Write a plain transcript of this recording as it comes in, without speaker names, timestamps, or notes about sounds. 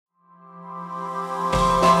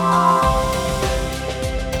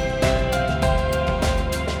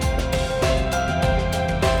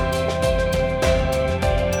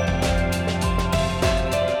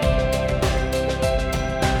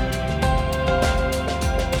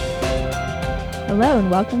Hello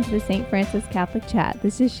and welcome to the St. Francis Catholic Chat.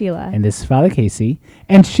 This is Sheila. And this is Father Casey.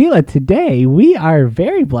 And Sheila, today we are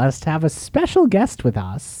very blessed to have a special guest with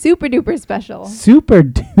us. Super duper special. Super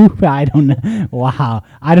duper. I don't know. Wow.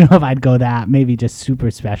 I don't know if I'd go that. Maybe just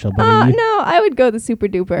super special. But No, I would go the super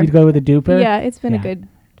duper. You'd go with the duper? Yeah, it's been a good,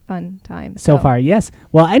 fun time. So far, yes.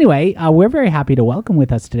 Well, anyway, we're very happy to welcome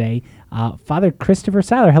with us today Father Christopher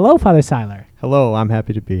Seiler. Hello, Father Seiler. Hello, I'm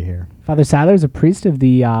happy to be here. Father Seiler is a priest of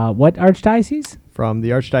the, what archdiocese? From the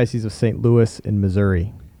Archdiocese of St. Louis in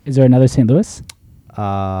Missouri. Is there another St. Louis?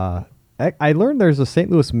 I learned there's a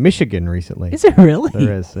St. Louis, Michigan recently. Is it really?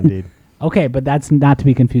 There is, indeed. Okay, but that's not to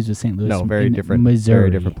be confused with St. Louis. No, very in different. Missouri.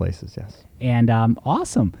 Very different places, yes. And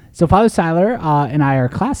awesome. So Father Seiler and I are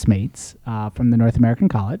classmates from the North American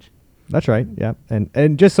College. That's right, yeah.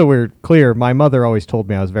 And just so we're clear, my mother always told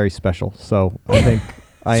me I was very special, so I think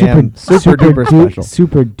I am super duper special.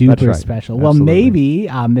 Super duper right. special. Well, Absolutely. maybe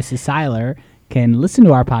Mrs. Seiler can listen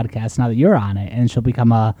to our podcast now that you're on it, and she'll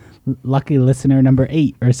become a lucky listener number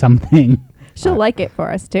 8 or something. She'll like it for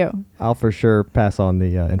us, too. I'll for sure pass on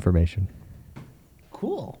the information.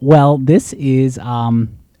 Cool. Well, this is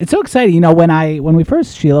it's so exciting. You know, when we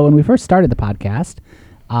first started the podcast,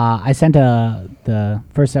 I sent the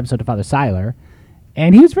first episode to Father Seiler,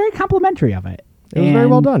 and he was very complimentary of it. It was very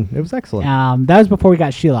well done. It was excellent. That was before we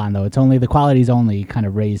got Sheila on, though. The quality's only kind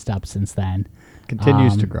of raised up since then.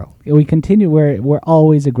 Continues to grow. We continue. We're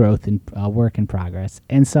always a growth in work in progress.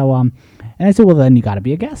 And so and I said, well, then you got to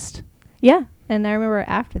be a guest. Yeah, and I remember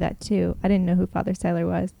after that, too, I didn't know who Father Seiler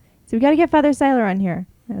was. So we got to get Father Seiler on here.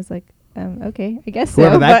 I was like, okay, I guess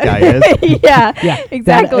Whoever so. that guy is. Yeah,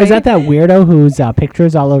 exactly. Is that weirdo whose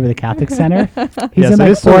pictures all over the Catholic Center? He's Yes, in it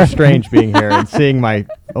is sort of 4 strange being here and seeing my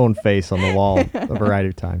own face on the wall a variety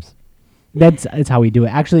of times. That's how we do it.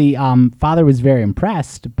 Actually, Father was very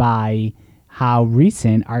impressed by how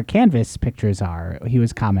recent our canvas pictures are. He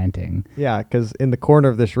was commenting. Yeah, because in the corner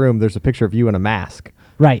of this room, there's a picture of you in a mask.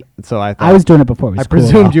 Right. So I thought, I was doing it before. It was I cool,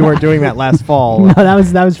 presumed though. you weren't doing that last fall. No,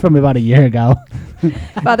 that was from about a year ago.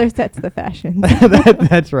 Father sets the fashion.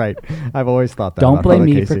 That's right. I've always thought that. Don't about blame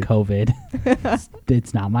Father me for Casey. COVID.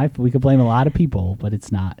 It's not my. We could blame a lot of people, but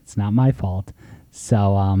it's not my fault.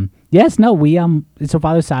 So yes, no, we So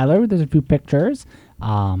Father Seiler, there's a few pictures,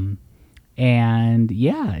 and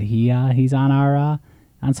yeah, he's on our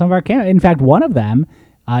on some of our cameras. In fact, one of them,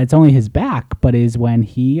 it's only his back, but is when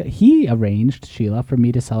he arranged, Sheila, for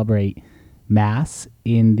me to celebrate Mass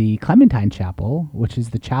in the Clementine Chapel, which is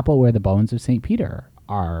the chapel where the bones of St. Peter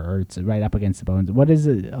are. Or it's right up against the bones. What is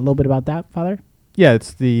it? A little bit about that, Father? Yeah,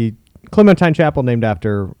 it's the Clementine Chapel named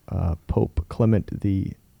after Pope Clement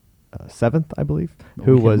the Seventh, I believe,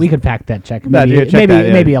 We could fact that check.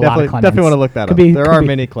 Maybe a lot of Clements. Definitely want to look that up. There are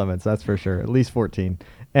many Clements, that's for sure. At least 14.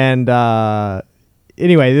 And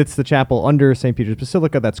anyway, it's the chapel under St. Peter's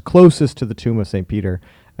Basilica that's closest to the tomb of St. Peter.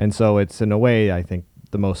 And so it's, in a way, I think,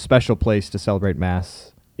 the most special place to celebrate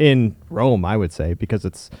Mass in Rome, I would say, because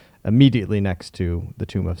it's immediately next to the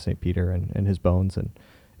tomb of St. Peter and his bones. And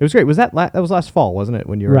it was great. Was that that was last fall, wasn't it?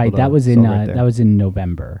 When you were right? able to That was celebrate in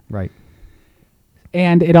November. Right.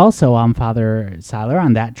 And it also, Father Seiler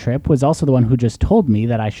on that trip was also the one who just told me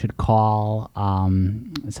that I should call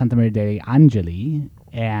Santa Maria degli Angeli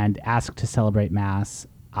and ask to celebrate Mass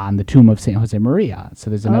on the tomb of St. Jose Maria. So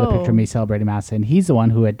there's another picture of me celebrating Mass, and he's the one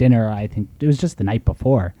who at dinner, I think it was just the night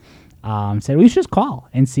before, said we should just call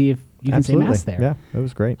and see if you can say Mass there. Yeah, it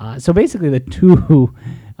was great. So basically the two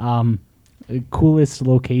coolest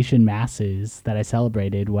location Masses that I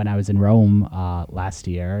celebrated when I was in Rome last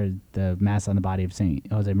year, the Mass on the body of St.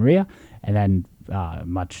 Jose Maria, and then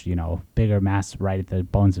much, bigger Mass right at the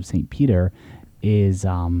bones of St. Peter is...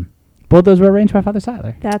 both those were arranged by Father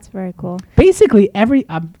Seiler. That's very cool. Basically,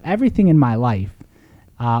 everything in my life,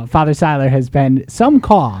 Father Seiler has been some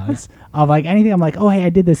cause of anything. I'm like, oh, hey, I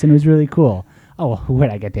did this and it was really cool. Oh, well, who would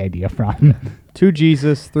I get the idea from? To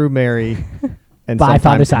Jesus, through Mary, and by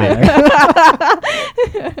Father sometimes me.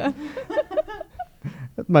 Seiler.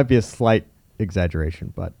 That might be a slight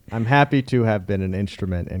exaggeration, but I'm happy to have been an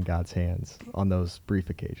instrument in God's hands on those brief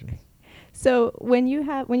occasions. So when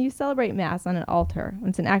you celebrate Mass on an altar, when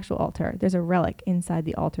it's an actual altar, there's a relic inside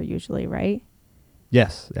the altar usually, right?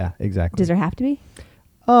 Yes, yeah, exactly. Does there have to be?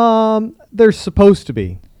 There's supposed to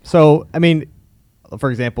be. So, I mean, for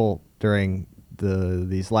example, during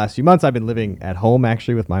these last few months, I've been living at home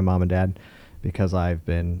actually with my mom and dad because I've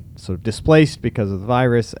been sort of displaced because of the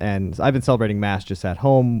virus, and I've been celebrating Mass just at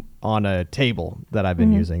home on a table that I've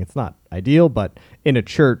been using. It's not ideal, but in a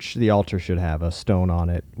church, the altar should have a stone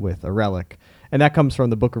on it with a relic. And that comes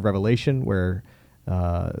from the book of Revelation, where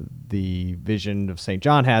the vision of St.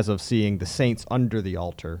 John has of seeing the saints under the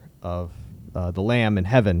altar of the Lamb in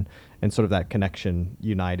heaven, and sort of that connection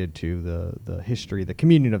united to the history, the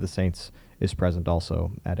communion of the saints is present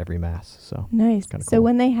also at every Mass. So Nice. kinda So cool.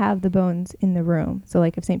 when they have the bones in the room, so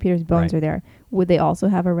like if St. Peter's bones Right. are there, would they also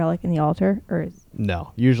have a relic in the altar, or is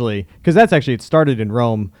No, usually, because that's actually, it started in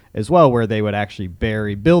Rome as well, where they would actually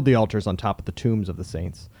build the altars on top of the tombs of the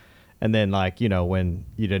saints. And then, like, when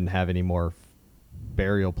you didn't have any more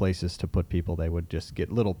burial places to put people, they would just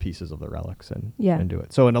get little pieces of the relics and do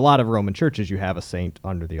it. So in a lot of Roman churches, you have a saint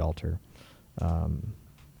under the altar.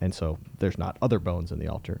 And so there's not other bones in the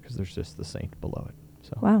altar because there's just the saint below it.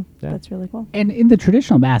 So wow, yeah. that's really cool. And in the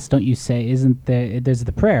traditional Mass, don't you say, there's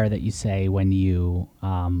the prayer that you say when you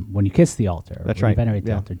kiss the altar. That's when you right, venerate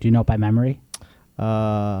the yeah. altar. Do you know it by memory?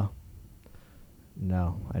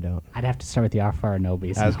 No, I don't. I'd have to start with the Our Father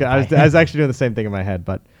Nobis. I was actually doing the same thing in my head,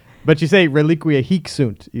 but you say reliquia hic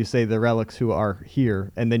sunt. You say the relics who are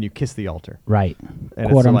here, and then you kiss the altar. Right. And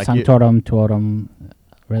it's Quorum like you- sanctorum tuorum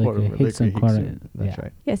reliquia Reliquia hic sunt hic quorum. sunt. That's yeah.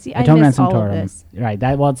 right. Yeah, see, I Atonement miss all of sanctorum. this. Right.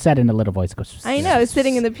 It's said in a little voice. It goes, I know,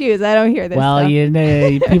 sitting in the pews. I don't hear this Well,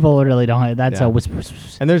 stuff. people really don't. That's Yeah. a whisper.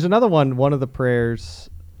 And there's another one of the prayers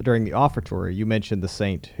during the offertory. You mentioned the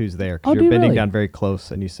saint who's there Oh, because do you're you bending really? down very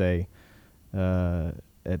close, and you say, At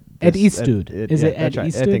this- Eastud. Is yeah, it at that's right. I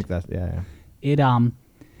Eastud? think that's yeah. It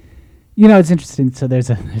it's interesting. So there's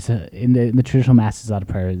a in the traditional Mass, there's a lot of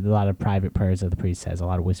prayers, a lot of private prayers that the priest says, a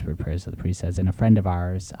lot of whispered prayers that the priest says. And a friend of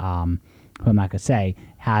ours, who I'm not gonna say,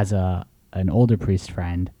 has an older priest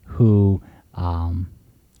friend who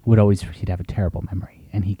he'd have a terrible memory,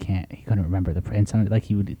 and he couldn't remember the prayer. And so, like,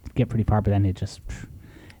 he would get pretty far, but then it just.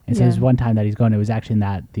 And so there's Yeah. one time that he's going. It was actually in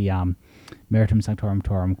that the Meritum Sanctorum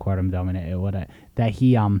Torum Quorum Domine. That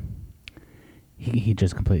he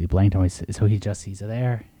just completely blanked on me. So he's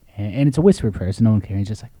there, and it's a whispered prayer, so no one can hear. He's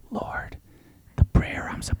just like, Lord, the prayer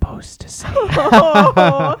I'm supposed to say.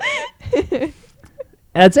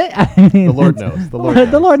 That's it. I mean, The Lord that's- knows. The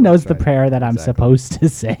Lord the Lord knows That's the right. prayer that I'm Exactly. supposed to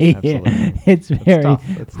say. Absolutely. It's very. tough.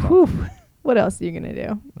 It's tough. whew. What else are you gonna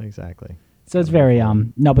do? Exactly. So it's very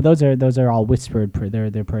no, but those are all whispered.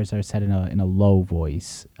 Their prayers that are said in a low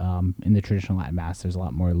voice. In the traditional Latin Mass, there's a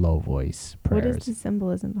lot more low voice prayers. What is the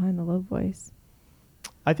symbolism behind the low voice?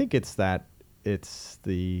 I think it's the.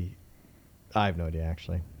 I have no idea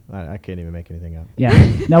actually. I can't even make anything up. Yeah.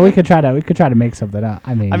 No, we could try to make something up.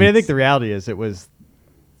 I mean, I think it's- the reality is it was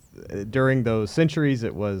during those centuries.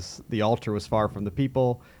 It was the altar was far from the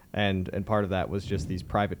people, and part of that was just these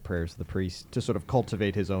private prayers of the priest to sort of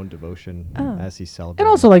cultivate his own devotion Oh. as he celebrated. and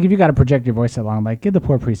also, like, if you got to project your voice along, like, give the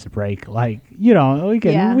poor priest a break. Like, we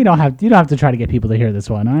can. Yeah. You don't have to try to get people to hear this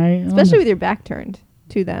one. All right. Especially with your back turned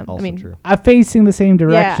to them. also I mean, true. Facing the same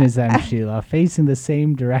direction Yeah. as them, Sheila. Facing the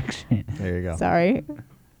same direction. There you go. sorry.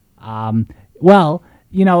 Well,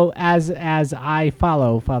 as I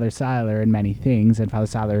follow Father Seiler in many things, and Father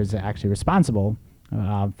Seiler is actually responsible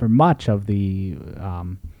for much of the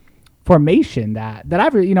formation that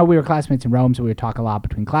I've, we were classmates in Rome, so we would talk a lot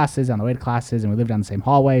between classes, on the way to classes, and we lived down the same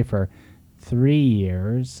hallway for 3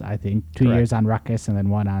 years, I think, 2 Correct. years on Ruckus and then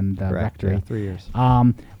one on the Correct. rectory. Yeah, 3 years.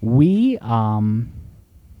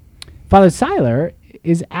 Father Seiler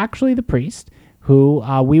is actually the priest who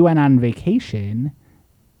we went on vacation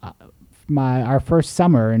our first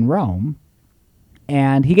summer in Rome,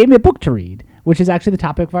 and he gave me a book to read, which is actually the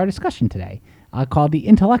topic of our discussion today, called The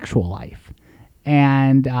Intellectual Life.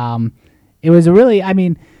 And it was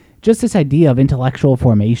just this idea of intellectual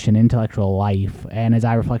formation, intellectual life. And as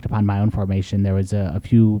I reflect upon my own formation, there was a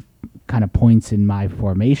few kind of points in my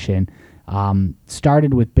formation.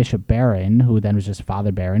 Started with Bishop Barron, who then was just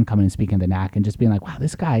Father Barron, coming and speaking at the NAC and just being like, wow,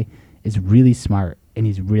 this guy is really smart and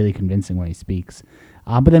he's really convincing when he speaks.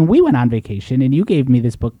 But then we went on vacation, and you gave me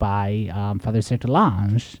this book by Father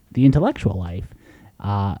Sertalange, The Intellectual Life,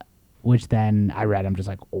 which then I read. I'm just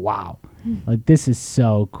like, wow, like, this is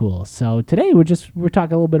so cool. So today we're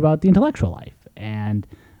talking a little bit about the intellectual life and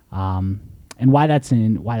why that's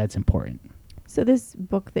important. So this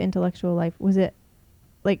book, The Intellectual Life, was it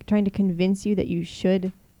like trying to convince you that you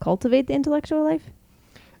should cultivate the intellectual life?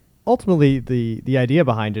 Ultimately, the idea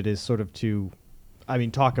behind it is sort of to,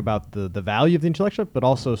 talk about the value of the intellectual, but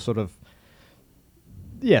also sort of,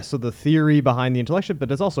 so the theory behind the intellectual, but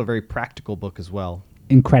it's also a very practical book as well.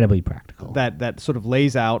 Incredibly practical. That sort of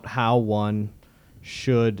lays out how one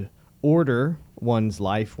should order one's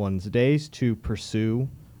life, one's days to pursue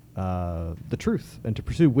the truth and to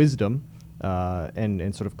pursue wisdom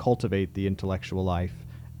and sort of cultivate the intellectual life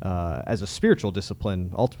as a spiritual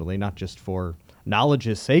discipline, ultimately, not just for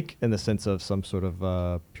knowledge's sake in the sense of some sort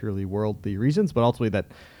of purely worldly reasons, but ultimately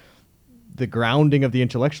the grounding of the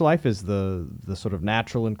intellectual life is the sort of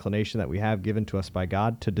natural inclination that we have given to us by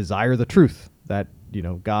God to desire the truth. That,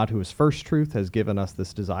 God, who is first truth, has given us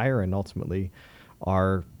this desire, and ultimately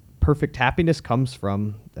our perfect happiness comes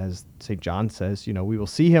from, as St. John says, we will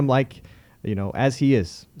see him like, as he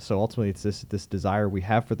is. So ultimately it's this desire we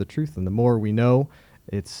have for the truth, and the more we know,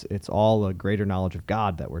 it's all a greater knowledge of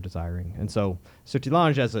God that we're desiring. And so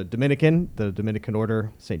Sautillanges, as a Dominican, the Dominican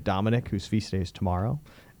order, St. Dominic, whose feast day is tomorrow.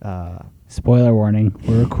 Spoiler warning,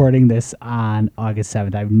 we're recording this on August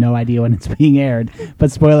 7th. I have no idea when it's being aired,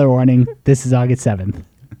 but spoiler warning, this is August 7th.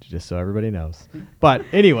 Just so everybody knows. But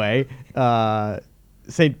anyway,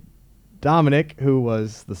 St. Dominic, who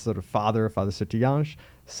was the sort of father of Father Sautillanges,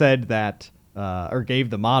 said that, or gave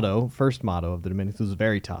the first motto of the Dominicans was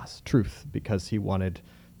Veritas, truth, because he wanted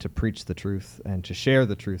to preach the truth and to share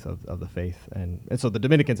the truth of the faith. And so the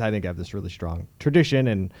Dominicans, I think, have this really strong tradition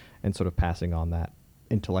and sort of passing on that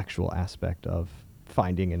intellectual aspect of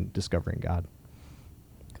finding and discovering God.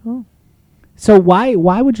 Cool. So why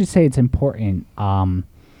would you say it's important,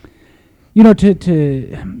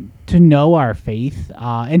 to know our faith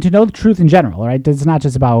and to know the truth in general, right? It's not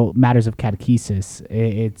just about matters of catechesis.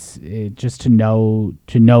 It's just to know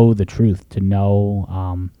the truth, to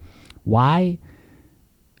know why.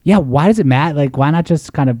 Yeah, why does it matter? Like, why not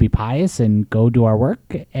just kind of be pious and go do our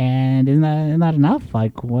work? And isn't that enough?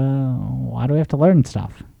 Like, well, why do we have to learn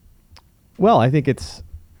stuff? Well, I think it's,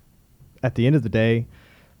 at the end of the day,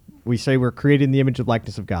 we say we're created in the image and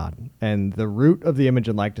likeness of God. And the root of the image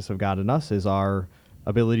and likeness of God in us is our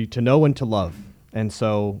ability to know and to love. And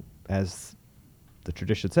so, as the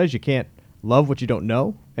tradition says, you can't love what you don't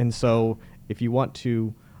know. And so, if you want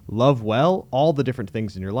to love well all the different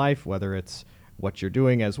things in your life, whether it's what you're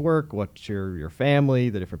doing as work, what's your family,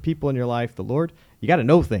 the different people in your life, the Lord, you got to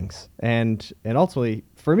know things. And ultimately,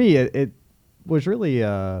 for me, it was really,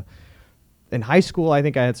 in high school, I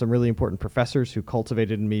think I had some really important professors who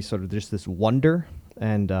cultivated in me sort of just this wonder.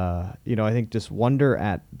 And, I think just wonder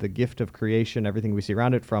at the gift of creation, everything we see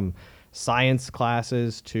around it, from science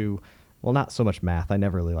classes to, well, not so much math. I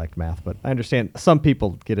never really liked math, but I understand some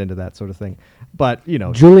people get into that sort of thing. But,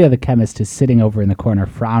 Julia the chemist is sitting over in the corner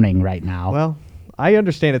frowning right now. Well, I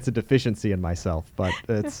understand it's a deficiency in myself, but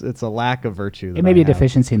it's a lack of virtue. It may be a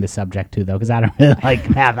deficiency in the subject, too, though, because I don't really like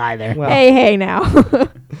math either. Well, hey now.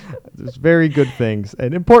 There's very good things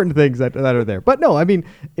and important things that are there. But no, I mean,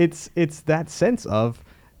 it's that sense of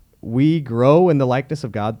we grow in the likeness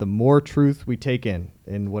of God the more truth we take in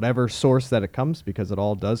whatever source that it comes, because it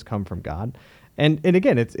all does come from God. And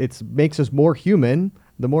again, it's makes us more human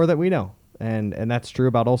the more that we know. And that's true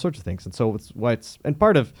about all sorts of things. And so and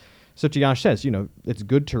part of Sautillanges says, it's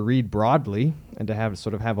good to read broadly and to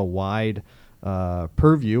have a wide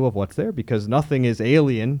purview of what's there, because nothing is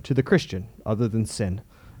alien to the Christian other than sin.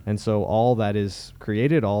 And so all that is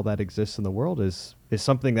created, all that exists in the world is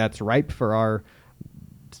something that's ripe for our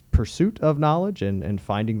pursuit of knowledge and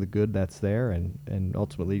finding the good that's there and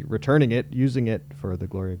ultimately returning it, using it for the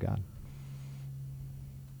glory of God.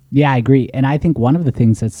 Yeah, I agree. And I think one of the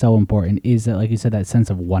things that's so important is that, like you said, that sense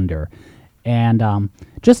of wonder. And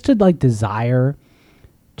just to desire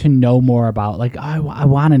to know more about, I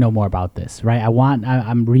want to know more about this, right?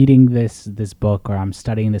 I'm reading this book, or I'm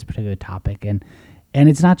studying this particular topic, and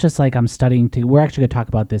it's not just I'm studying we're actually going to talk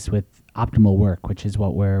about this with Optimal Work, which is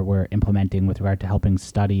what we're implementing with regard to helping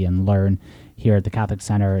study and learn here at the Catholic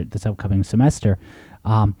Center this upcoming semester.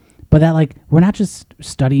 But that we're not just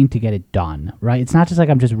studying to get it done, right? It's not just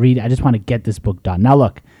I'm just reading, I just want to get this book done. Now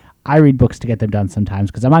look, I read books to get them done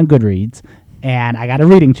sometimes because I'm on Goodreads and I got a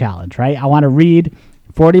reading challenge, right? I want to read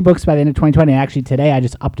 40 books by the end of 2020. And actually today I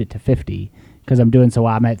just upped it to 50 because I'm doing so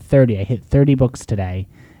well. I'm at 30. I hit 30 books today,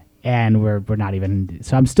 and we're not even,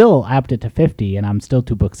 so I upped it to 50, and I'm still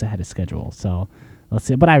 2 books ahead of schedule. So let's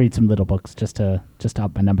see. But I read some little books just to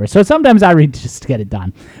up my numbers. So sometimes I read just to get it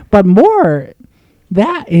done. But more,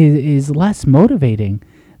 that is less motivating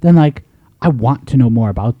than I want to know more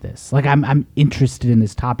about this. I'm interested in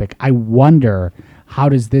this topic. I wonder, how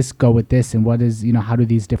does this go with this, and what is, how do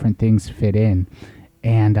these different things fit in?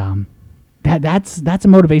 And that's a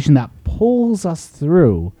motivation that pulls us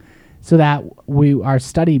through, so that our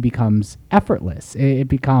study becomes effortless. It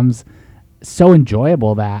becomes so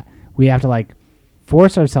enjoyable that we have to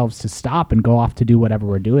force ourselves to stop and go off to do whatever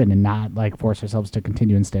we're doing, and not force ourselves to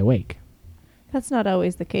continue and stay awake. That's not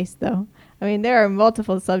always the case, though. I mean, there are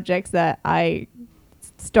multiple subjects that I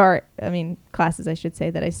classes, I should say,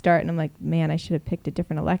 that I start, and I'm like, man, I should have picked a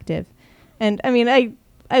different elective. And I mean,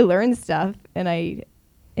 I learn stuff, and I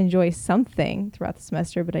enjoy something throughout the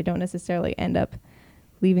semester, but I don't necessarily end up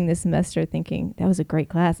leaving the semester thinking, that was a great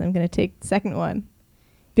class, I'm going to take the second one.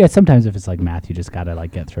 Yeah, sometimes if it's like math, you just gotta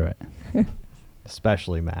like get through it.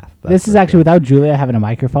 Especially math. This is actually without Julia having a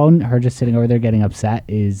microphone. Her just sitting over there getting upset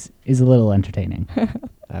is a little entertaining.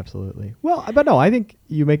 Absolutely. Well, but no, I think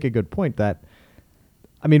you make a good point that,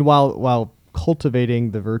 I mean, while cultivating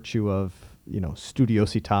the virtue of,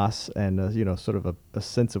 studiositas and, sort of a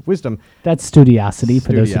sense of wisdom. That's studiosity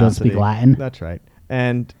for those who don't speak Studiosity. Latin. That's right.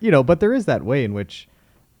 And, but there is that way in which,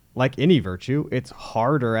 like any virtue, it's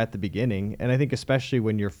harder at the beginning. And I think especially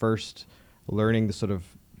when you're first learning the sort of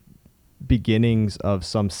beginnings of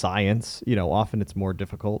some science, often it's more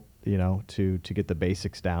difficult, to get the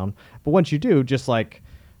basics down. But once you do, just like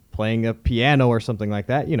playing a piano or something like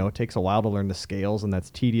that, it takes a while to learn the scales, and that's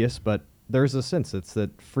tedious, but there's a sense, it's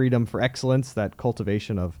that freedom for excellence, that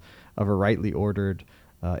cultivation of a rightly ordered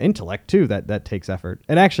intellect too, that takes effort.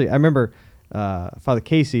 And actually, I remember Father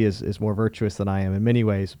Casey is more virtuous than I am in many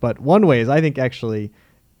ways, but one way is I think actually,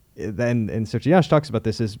 then and Sergiash talks about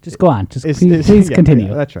this, is just go on, please continue.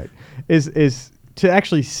 Yeah, that's right. Is to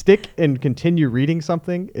actually stick and continue reading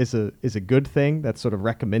something is a good thing. That's sort of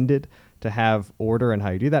recommended, to have order and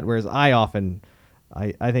how you do that. Whereas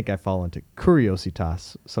I think I fall into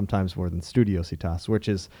curiositas sometimes more than studiositas, which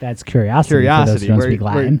is that's curiosity. For those who don't speak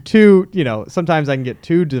Latin. Sometimes I can get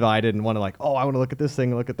too divided and want to I want to look at this thing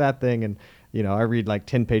and look at that thing, and I read like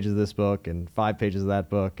 10 pages of this book and 5 pages of that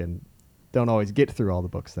book, and don't always get through all the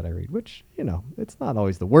books that I read, which it's not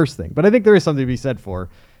always the worst thing. But I think there is something to be said for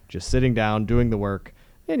just sitting down, doing the work,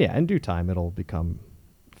 and in due time it'll become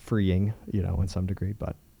freeing, in some degree.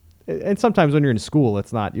 But and sometimes when you're in school,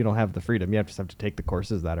 it's not, you don't have the freedom. You just have to take the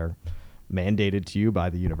courses that are mandated to you by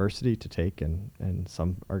the university to take, and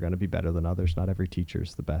some are going to be better than others. Not every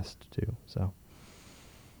teacher's the best too. So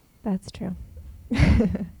That's true.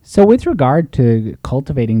 So with regard to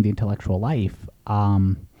cultivating the intellectual life,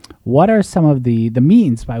 what are some of the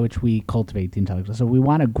means by which we cultivate the intellectual? So we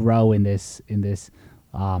want to grow in this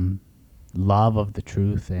love of the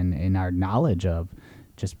truth and in our knowledge of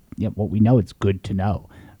just what we know. It's good to know,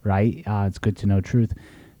 right? It's good to know truth.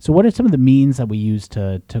 So what are some of the means that we use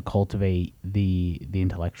to cultivate the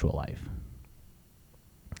intellectual life?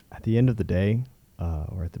 At the end of the day,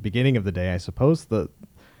 or at the beginning of the day, I suppose the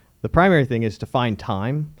primary thing is to find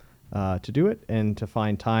time to do it, and to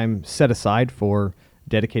find time set aside for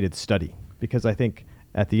dedicated study. Because I think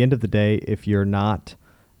at the end of the day, if you're not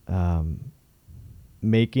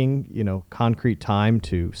making concrete time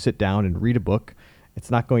to sit down and read a book, it's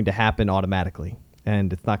not going to happen automatically,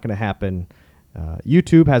 and it's not going to happen.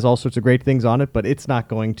 YouTube has all sorts of great things on it, but it's not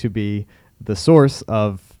going to be the source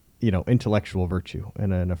of intellectual virtue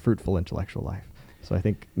and a fruitful intellectual life. So I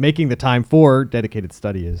think making the time for dedicated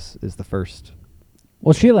study is the first.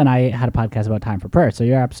 Well, Sheila and I had a podcast about time for prayer, so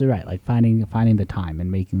you're absolutely right. Like finding the time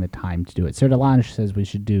and making the time to do it. Sir Delange says we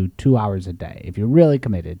should do 2 hours a day. If you're really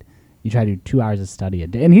committed, you try to do 2 hours of study a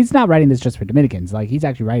day. And he's not writing this just for Dominicans. Like he's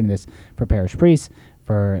actually writing this for parish priests,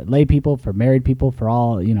 for lay people, for married people, for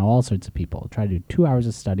all sorts of people. Try to do 2 hours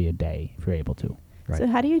of study a day if you're able to. Right. So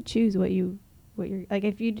how do you choose what you're like?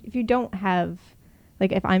 If you don't have,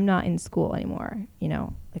 like, if I'm not in school anymore,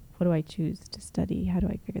 like, what do I choose to study? How do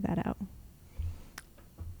I figure that out?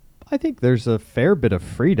 I think there's a fair bit of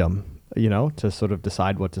freedom, to sort of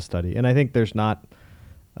decide what to study. And I think there's not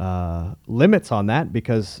limits on that,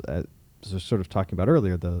 because as I was sort of talking about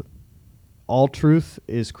earlier, all truth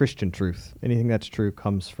is Christian truth. Anything that's true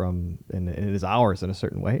comes from, and it is ours in a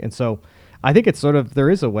certain way. And so I think it's sort of, there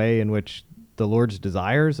is a way in which the Lord's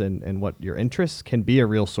desires and what your interests can be a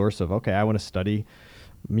real source of, okay, I want to study,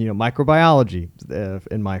 microbiology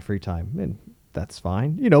in my free time. And that's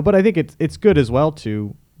fine, but I think it's good as well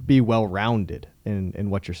to be well-rounded in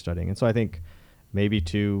what you're studying. And so I think maybe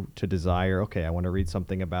to desire, okay, I want to read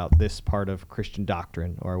something about this part of Christian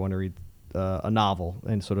doctrine, or I want to read a novel,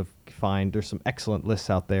 and sort of find there's some excellent lists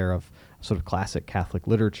out there of sort of classic Catholic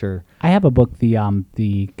literature. I have a book,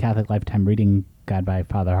 the Catholic Lifetime Reading Guide by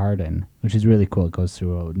Father Hardin, which is really cool. It goes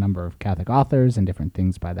through a number of Catholic authors and different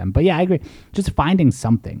things by them. But yeah, I agree. Just finding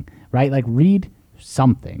something, right? Like read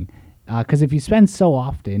something. Because if you spend so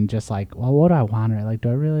often just like, well, what do I want? Or like, do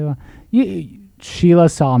I really want? Sheila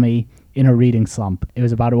saw me in a reading slump. It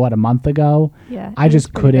was about a month ago. Yeah, I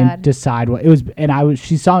just couldn't decide what it was, and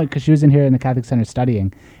she saw it because she was in here in the Catholic Center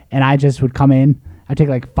studying, and I just would come in. I'd take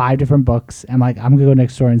like 5 different books. I'm like, I'm gonna go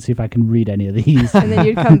next door and see if I can read any of these. And then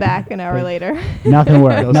you'd come back an hour later. Nothing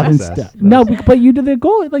worked. But you do the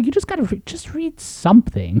goal. Like you just gotta just read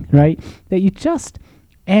something, right? That you just.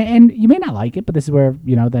 And you may not like it, but this is where,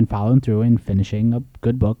 then following through and finishing a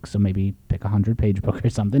good book. So maybe pick a 100-page book or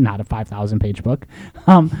something, not a 5,000-page book.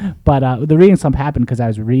 But the reading slump happened because I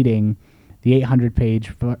was reading the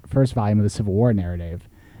 800-page first volume of the Civil War narrative.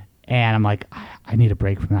 And I'm like, I need a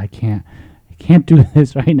break from that. I can't do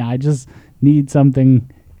this right now. I just need something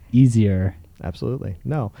easier. Absolutely.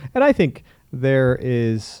 No. And I think there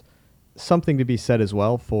is something to be said as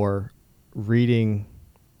well for reading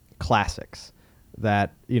classics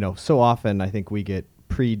that, so often I think we get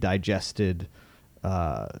pre-digested,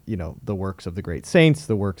 the works of the great saints,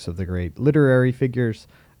 the works of the great literary figures,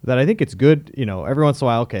 that I think it's good, every once in a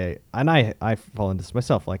while, okay, and I fall into this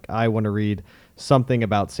myself, like I want to read something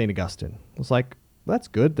about St. Augustine. It's like, that's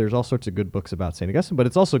good. There's all sorts of good books about St. Augustine, but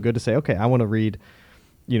it's also good to say, okay, I want to read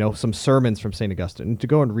some sermons from St. Augustine, and to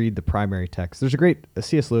go and read the primary text. There's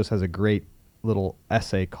C.S. Lewis has a great little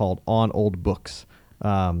essay called On Old Books,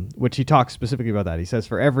 which he talks specifically about that. He says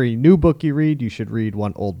for every new book you read, you should read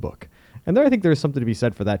one old book. And I think there's something to be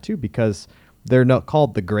said for that too, because they're not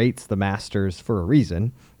called the greats, the masters, for a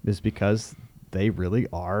reason, is because they really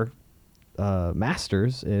are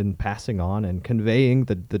masters in passing on and conveying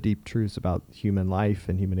the deep truths about human life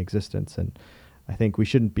and human existence. And I think we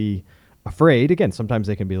shouldn't be afraid. Again, sometimes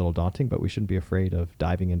they can be a little daunting, but we shouldn't be afraid of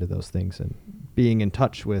diving into those things and being in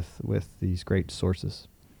touch with these great sources.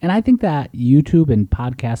 And I think that YouTube and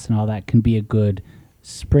podcasts and all that can be a good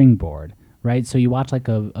springboard, right? So you watch like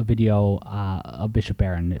a video of Bishop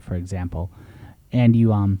Barron, for example, and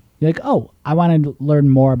you're like, oh, I want to learn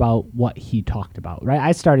more about what he talked about, right?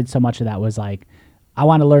 I started so much of that was like, I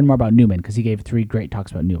want to learn more about Newman because he gave 3 great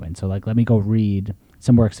talks about Newman. So like, let me go read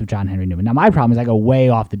some works of John Henry Newman. Now, my problem is I go way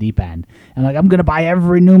off the deep end. And like, I'm going to buy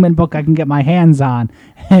every Newman book I can get my hands on.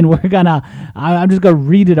 And I'm just going to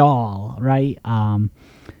read it all, right?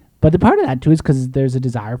 But the part of that, too, is because there's a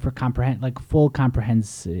desire for full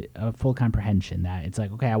comprehension. That it's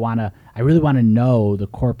like, okay, I really want to know the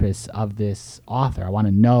corpus of this author. I want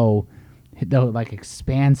to know the like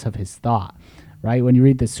expanse of his thought, right? When you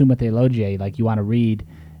read the Summa Theologiae, like you want to read...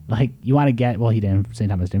 Like you want to get St.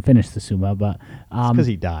 Thomas didn't finish the Summa, but it's because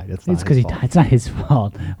he died. It's because he died. It's not his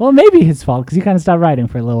fault. Well, maybe his fault because he kind of stopped writing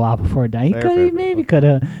for a little while before he died. He could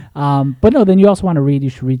have. But no, then you also want to read. You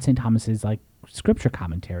should read St. Thomas's like scripture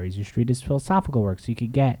commentaries. You should read his philosophical works, so you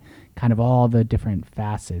could get kind of all the different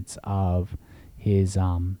facets of his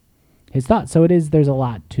thought. So there's a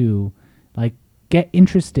lot to like get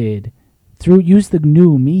interested use the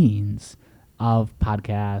new means of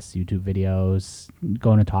podcasts, YouTube videos,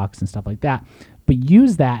 going to talks and stuff like that, but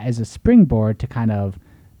use that as a springboard to kind of,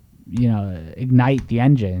 ignite the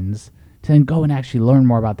engines to then go and actually learn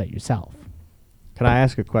more about that yourself. Can I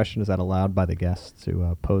ask a question? Is that allowed by the guests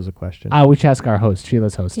to pose a question? We should ask our host.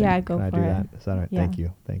 Sheila's hosting. Yeah, go for it. Can I do that? Is that all right? Yeah.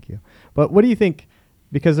 Thank you. But what do you think?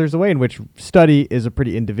 Because there's a way in which study is a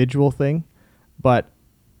pretty individual thing, but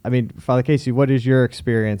I mean, Father Casey, what is your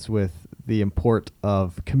experience with the import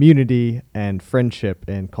of community and friendship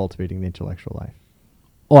in cultivating the intellectual life?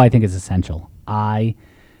 Oh, I think it's essential.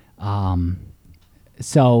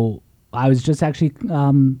 So I was just actually,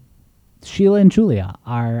 Sheila and Julia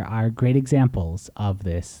are great examples of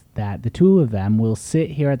this, that the two of them will sit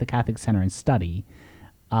here at the Catholic Center and study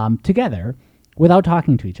together without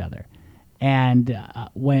talking to each other. And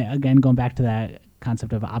going back to that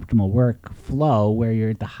concept of optimal workflow, where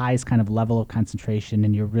you're at the highest kind of level of concentration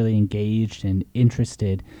and you're really engaged and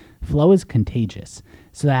interested, flow is contagious.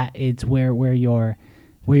 So that it's where when you're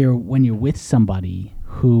with somebody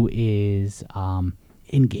who is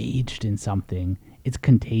engaged in something, it's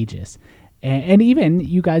contagious. And even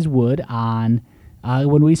you guys would on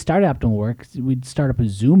when we started Optimal Work, we'd start up a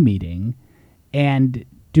Zoom meeting and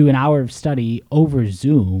do an hour of study over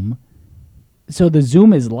Zoom. So the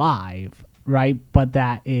Zoom is live, right? But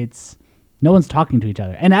that no one's talking to each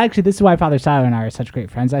other. And actually, this is why Father Siler and I are such great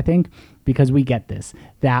friends, I think, because we get this.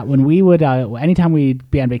 That when we would, anytime we'd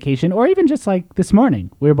be on vacation, or even just like this morning,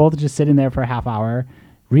 we were both just sitting there for a half hour,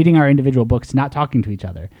 reading our individual books, not talking to each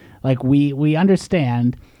other. Like we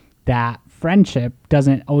understand that friendship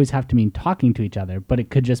doesn't always have to mean talking to each other, but it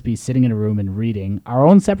could just be sitting in a room and reading our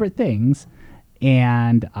own separate things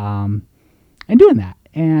and doing that.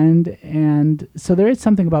 And so there is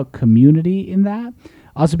something about community in that.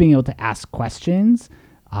 Also being able to ask questions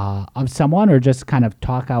of someone or just kind of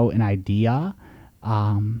talk out an idea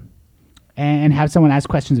and have someone ask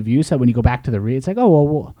questions of you. So when you go back to the read, it's like, oh,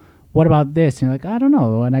 well, what about this? And you're like, I don't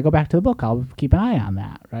know. And I go back to the book, I'll keep an eye on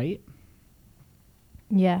that, right?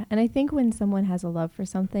 Yeah, and I think when someone has a love for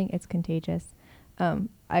something, it's contagious.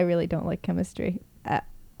 I really don't like chemistry at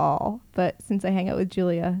all, but since I hang out with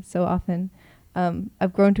Julia so often,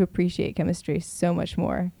 I've grown to appreciate chemistry so much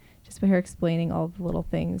more just by her explaining all the little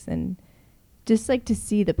things, and just like to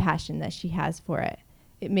see the passion that she has for it.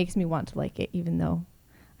 It makes me want to like it, even though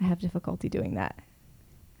I have difficulty doing that.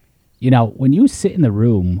 when you sit in the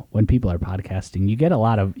room when people are podcasting, you get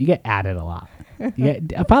added a lot.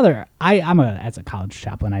 Father, as a college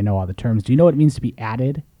chaplain, I know all the terms. Do you know what it means to be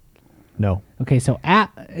added? No. Okay, so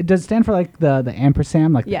it does stand for like the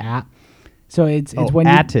ampersand, like Yeah. the at. So it's when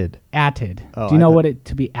atted. Atted. Oh, Do you know I what it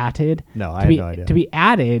to be atted? No, I to have be, no idea. To be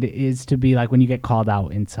added is to be like when you get called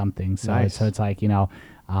out in something. So Nice. so it's like yeah.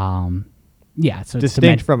 So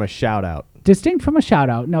Distinct from a shout out. distinct from a shout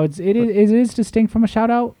out. No, it is distinct from a shout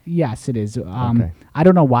out. Yes, it is. Okay. I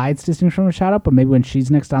don't know why it's distinct from a shout out, but maybe when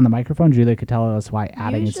she's next on the microphone, Julia could tell us why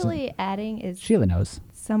adding Usually adding is is. Sheila knows.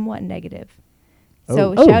 somewhat negative. Oh.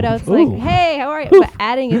 So Oh. shout outs like, Ooh. hey, how are you? Oof. But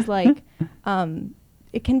adding is like,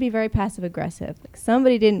 it can be very passive aggressive. Like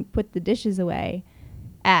somebody didn't put the dishes away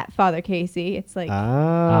at Father Casey. It's like,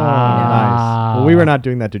 Nice. Well, we were not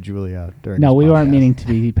doing that to Julia during. No, this we weren't podcast. meaning to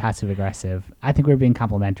be passive aggressive. I think we were being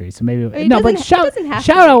complimentary. So maybe It no, doesn't but ha- it shout doesn't have to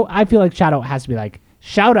shout be. out. I feel like shout out has to be like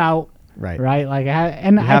shout out, Right. right? Like,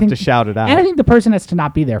 and You I have think to shout it out. And I think the person has to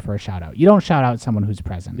not be there for a shout out. You don't shout out someone who's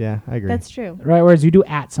present. Yeah, I agree. that's true. Right. Whereas you do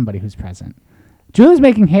at somebody who's present. Julie's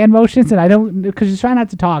making hand motions, and I don't because she's trying not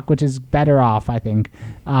to talk, which is better off, I think,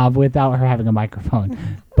 without her having a microphone.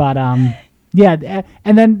 But yeah,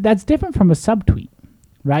 and then that's different from a subtweet,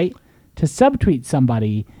 right? To subtweet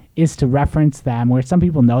somebody is to reference them, where some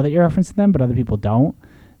people know that you're referencing them, but other people don't.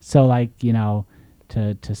 So like to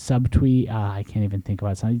subtweet, I can't even think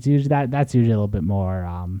about something. It's usually that's usually a little bit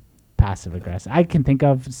more passive aggressive. I can think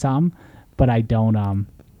of some, but I don't.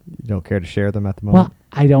 You don't care to share them at the moment. Well,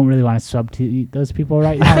 I don't really want to subtweet those people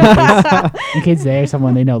right now in case they're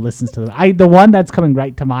someone they know listens to them. The one that's coming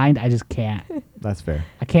right to mind, I just can't. That's fair.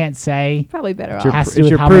 I can't say. Probably better It's off. your Has pr- to do it's with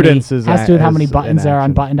your how many, prudence is has to do with how many is buttons in are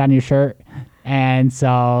action. unbuttoned on your shirt, and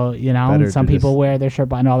so Better some to people just- wear their shirt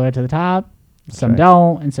buttoned all the way to the top, some right.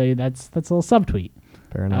 don't, and so that's a little subtweet,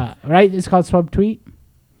 Fair enough. right? It's called subtweet,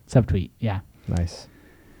 yeah. Nice.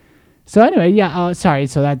 So anyway, yeah. Sorry.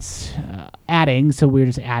 So that's adding. So we're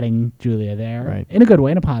just adding Julia there, Right. in a good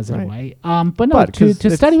way, in a positive Right. way. But no, But 'cause to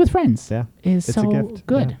it's- study with friends, Yeah. is It's a so gift.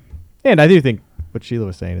 good. Yeah. And I do think what Sheila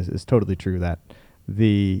was saying is totally true, that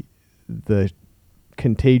the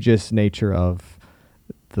contagious nature of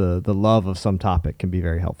the love of some topic can be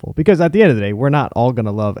very helpful, because at the end of the day, we're not all going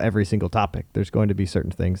to love every single topic. There's going to be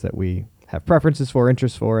certain things that we have preferences for,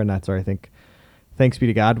 interests for, and that's where I think, thanks be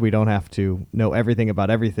to God, we don't have to know everything about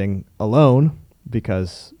everything alone,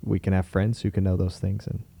 because we can have friends who can know those things,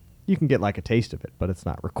 and you can get like a taste of it, but it's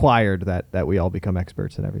not required that we all become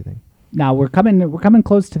experts in everything. Now we're coming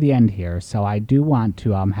close to the end here, so I do want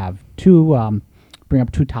to have bring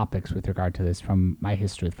up two topics with regard to this from my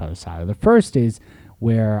history with Father Seiler. The first is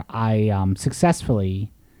where I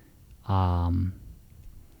successfully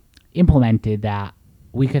implemented that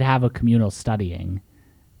we could have a communal studying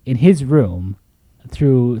in his room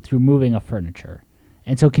through moving of furniture.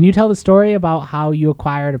 And so can you tell the story about how you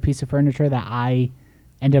acquired a piece of furniture that I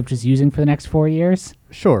ended up just using for the next 4 years?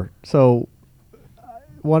 Sure. So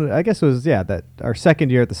I guess it was, that our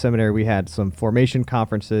second year at the seminary, we had some formation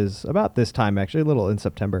conferences about this time, actually, a little in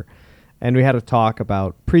September. And we had a talk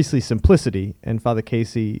about priestly simplicity, and Father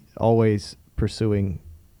Casey, always pursuing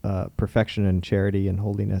perfection and charity and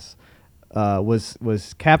holiness,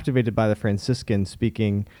 was captivated by the Franciscan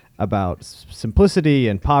speaking about simplicity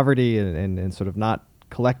and poverty and sort of not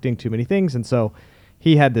collecting too many things. And so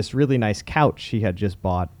he had this really nice couch he had just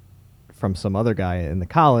bought from some other guy in the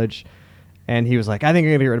college. And he was like, I think I'm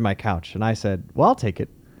going to get rid of my couch. And I said, well, I'll take it.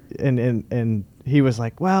 And he was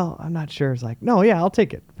like, well, I'm not sure. It's like, no, yeah, I'll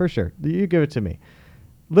take it for sure. You give it to me.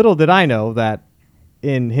 Little did I know that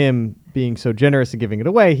in him being so generous and giving it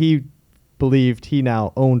away, he believed he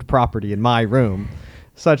now owned property in my room,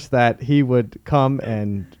 such that he would come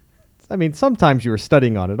and, I mean, sometimes you were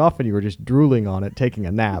studying on it. Often you were just drooling on it, taking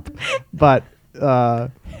a nap. But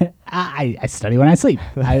I study when I sleep.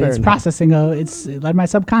 It's enough. processing. It led my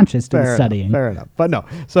subconscious to the studying. Fair enough. But no.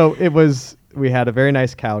 So we had a very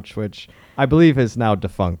nice couch, which I believe is now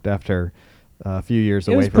defunct after a few years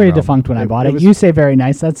It away was from pretty Rome. defunct when I bought it. was- You say very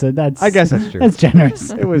nice. That's I guess that's true. That's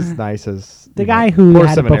generous. It was nice as The you know, guy who poor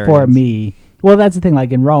had it before seminarians. me. Well, that's the thing.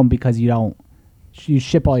 Like in Rome, because you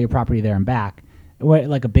ship all your property there and back.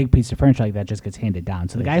 Like a big piece of furniture like that just gets handed down.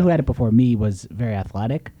 So the guy who had it before me was very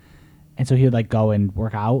athletic, and so he would like go and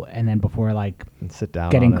work out, and then before like And sit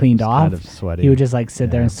down getting on it, cleaned just off, kind of sweaty. he would just like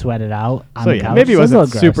sit there Yeah. and sweat it out on So the yeah, couch. maybe it So was a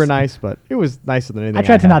wasn't little super gross. nice, but it was nicer than anything. I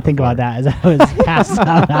tried to had not think before. about that as I was passed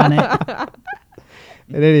out on it.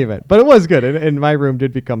 In any event, but it was good, and my room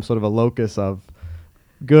did become sort of a locus of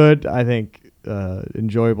good, I think,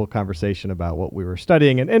 enjoyable conversation about what we were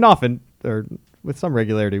studying, and often, or with some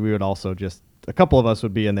regularity, we would also just, a couple of us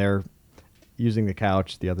would be in there, using the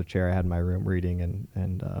couch, the other chair I had in my room, reading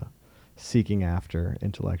and seeking after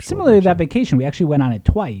intellectual. Similarly to that adventure. vacation, we actually went on it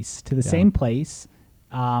twice to the Yeah. same place,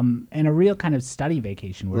 and a real kind of study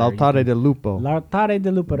vacation. where you L'Altare can- del Lupo. L'Altare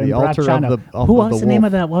del Lupo The in altar of Bracciano. the- of Who the was the name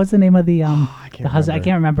wolf. of the? What was the name of the I the can't husband? I remember.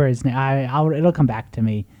 can't remember his name. It'll come back to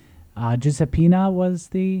me. Giuseppina was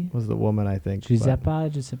the Was the woman, I think. but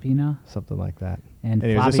Giuseppina, something like that. and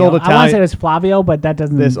Anyways, this Flavio. old I want to say Italian- it was Flavio, but that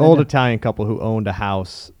doesn't. This that old doesn't- Italian couple who owned a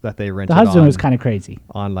house that they rented the husband on, was kind of crazy.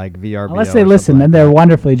 on like VRBO. Unless or they listen, something then like they're that.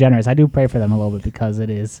 wonderfully generous. I do pray for them a little bit because it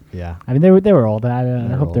is. Yeah. I mean, they were old. I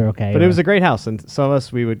They're hope they're old. okay. But it was a great house, and some of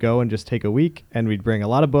us, we would go and just take a week, and we'd bring a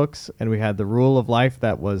lot of books, and we had the rule of life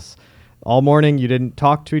that was all morning you didn't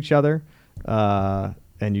talk to each other,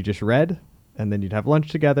 and you just read, and then you'd have lunch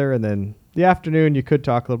together, and then the afternoon you could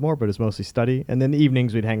talk a little more, but it was mostly study, and then the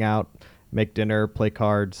evenings we'd hang out, make dinner, play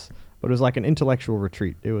cards, but it was like an intellectual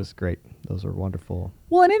retreat. It was great. Those were wonderful.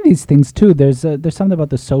 Well, and in these things too, there's something about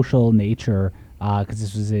the social nature because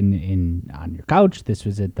this was in on your couch. This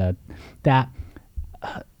was at that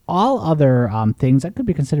all other things that could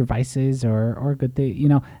be considered vices or good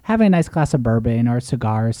thing. Having a nice glass of bourbon or a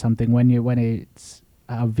cigar or something when it's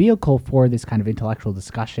a vehicle for this kind of intellectual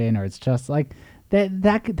discussion, or it's just like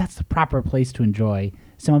that's the proper place to enjoy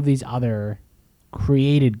some of these other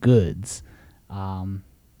created goods.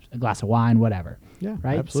 A glass of wine, whatever. Yeah,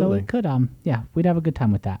 Right. absolutely. So it could, we'd have a good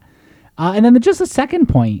time with that. And then just the second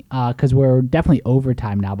point, because we're definitely over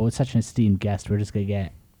time now, but with such an esteemed guest, we're just gonna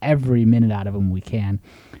get every minute out of him we can.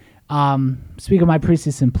 Speak of my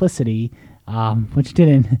priestly simplicity, which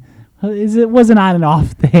it was an on and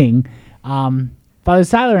off thing. Father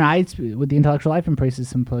Seiler and I, with the intellectual life and priestly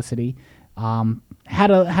simplicity,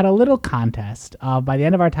 had a little contest by the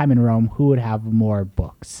end of our time in Rome who would have more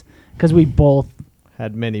books, because we both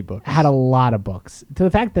Had many books. had a lot of books, to the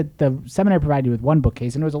fact that the seminary provided you with one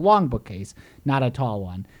bookcase, and it was a long bookcase, not a tall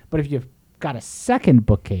one. But if you've got a second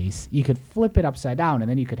bookcase, you could flip it upside down, and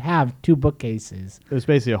then you could have two bookcases. It was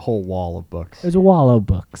basically a whole wall of books. There's a wall of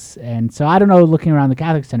books, and so I don't know, looking around the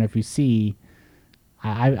Catholic Center, if you see,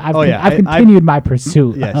 I've I've continued my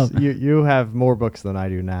pursuit. Yes, of- you have more books than I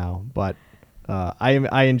do now, but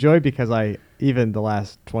I enjoy, because even the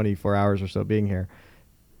last 24 hours or so being here,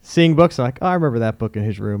 seeing books, I'm like, oh, I remember that book in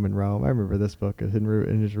his room in Rome. I remember this book in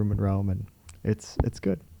his room in Rome, and it's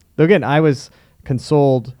good. Though again, I was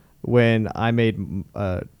consoled when I made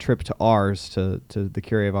a trip to Ars, to the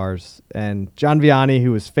Curia of Ars, and John Vianney,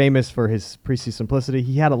 who was famous for his priestly simplicity,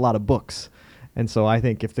 he had a lot of books, and so I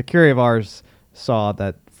think if the Curia of Ars saw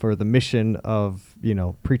that for the mission of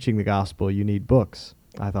preaching the gospel you need books,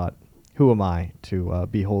 I thought, who am I to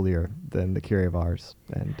be holier than the Curia of Ars?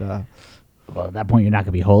 And well, at that point, you're not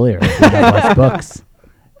gonna be holier if you have less books.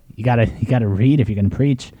 You gotta read if you're gonna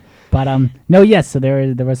preach. But no, yes. So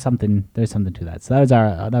there was something to that. So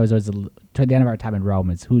that was always to the end of our time in Rome.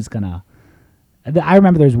 Is who's gonna. I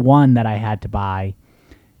remember there's one that I had to buy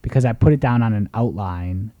because I put it down on an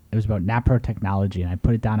outline. It was about NAPRO technology, and I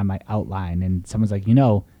put it down on my outline. And someone's like,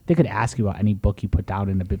 they could ask you about any book you put down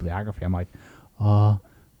in the bibliography. I'm like, so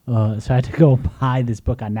I had to go buy this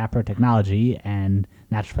book on NAPRO technology and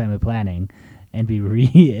natural family planning, and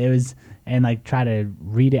try to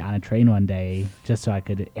read it on a train one day just so I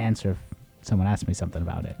could answer if someone asked me something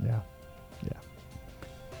about it. Yeah.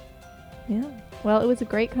 Well, it was a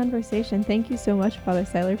great conversation. Thank you so much, Father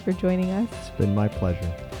Seiler, for joining us. it's been my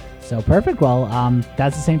pleasure. So perfect. Well,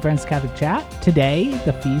 that's the St. Francis Catholic Chat. Today,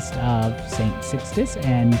 the feast of St. Sixtus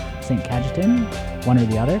and St. Cajetan, one or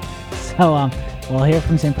the other. So we'll hear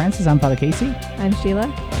from St. Francis. I'm Father Casey. I'm Sheila.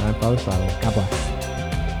 And I'm Father Seiler. God bless.